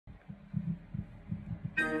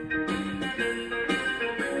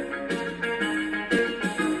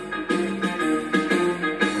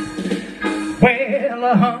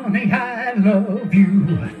Well, honey, I love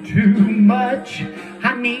you too much.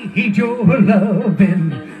 I need your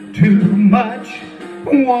loving too much.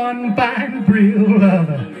 One fine thrill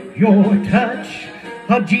of your touch.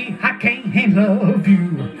 Oh, gee, I can't love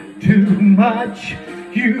you too much.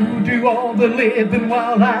 You do all the living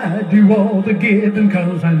while I do all the giving,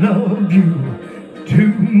 'cause I love you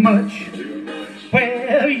too much.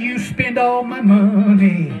 Well, you spend all my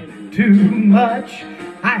money too much.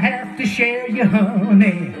 I have to share you,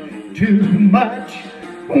 honey, too much.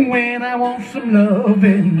 When I want some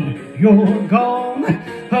loving, you're gone.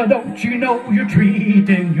 Don't you know you're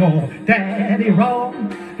treating your daddy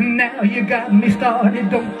wrong? Now you got me started,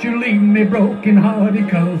 don't you leave me broken hearted,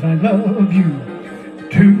 'cause I love you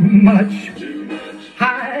too much.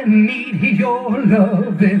 I need your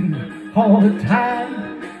loving all the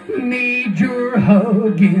time. Need your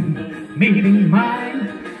hugging, meeting mine.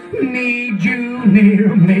 Need you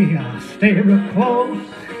near me, stay real close.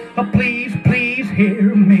 Please, please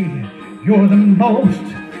hear me, you're the most.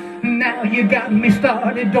 Now you got me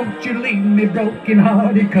started, don't you leave me broken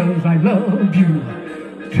hearted, 'cause I love you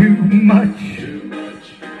too much.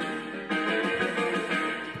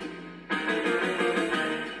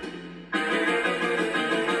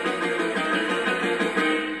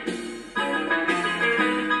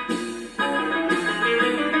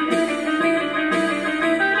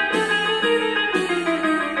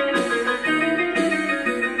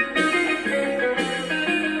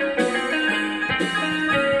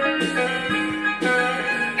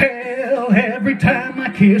 Every time I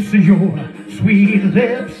kiss your sweet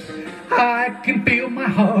lips, I can feel my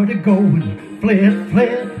heart going flip,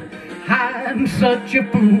 flip. I'm such a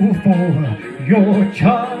fool for your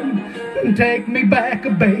charm. Take me back,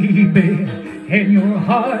 baby, in your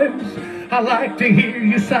arms. I like to hear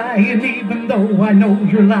you sighing, even though I know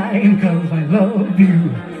you're lying, 'cause I love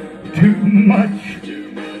you too much.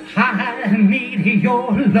 I need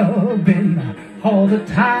your loving all the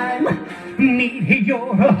time. Need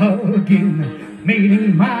your hugging,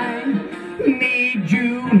 meeting mine. Need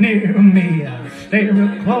you near me, stay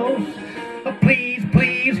real close. Please,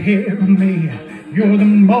 please hear me, you're the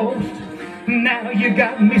most. Now you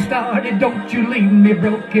got me started, don't you leave me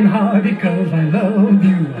broken hearted, 'cause I love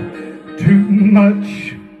you too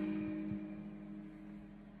much.